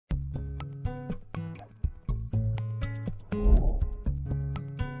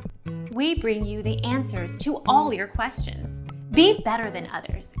We bring you the answers to all your questions. Be better than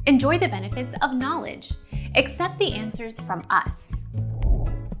others. Enjoy the benefits of knowledge. Accept the answers from us.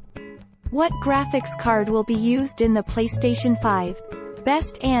 What graphics card will be used in the PlayStation 5?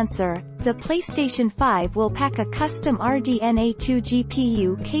 Best answer: the PlayStation 5 will pack a custom RDNA2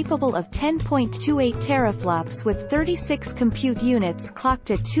 GPU capable of 10.28 teraflops with 36 compute units clocked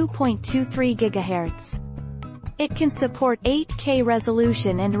at 2.23 GHz. It can support 8K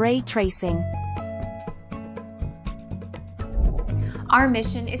resolution and ray tracing. Our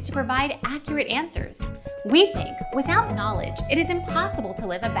mission is to provide accurate answers. We think without knowledge, it is impossible to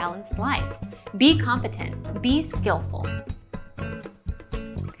live a balanced life. Be competent, be skillful.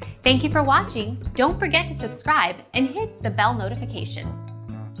 Thank you for watching. Don't forget to subscribe and hit the bell notification.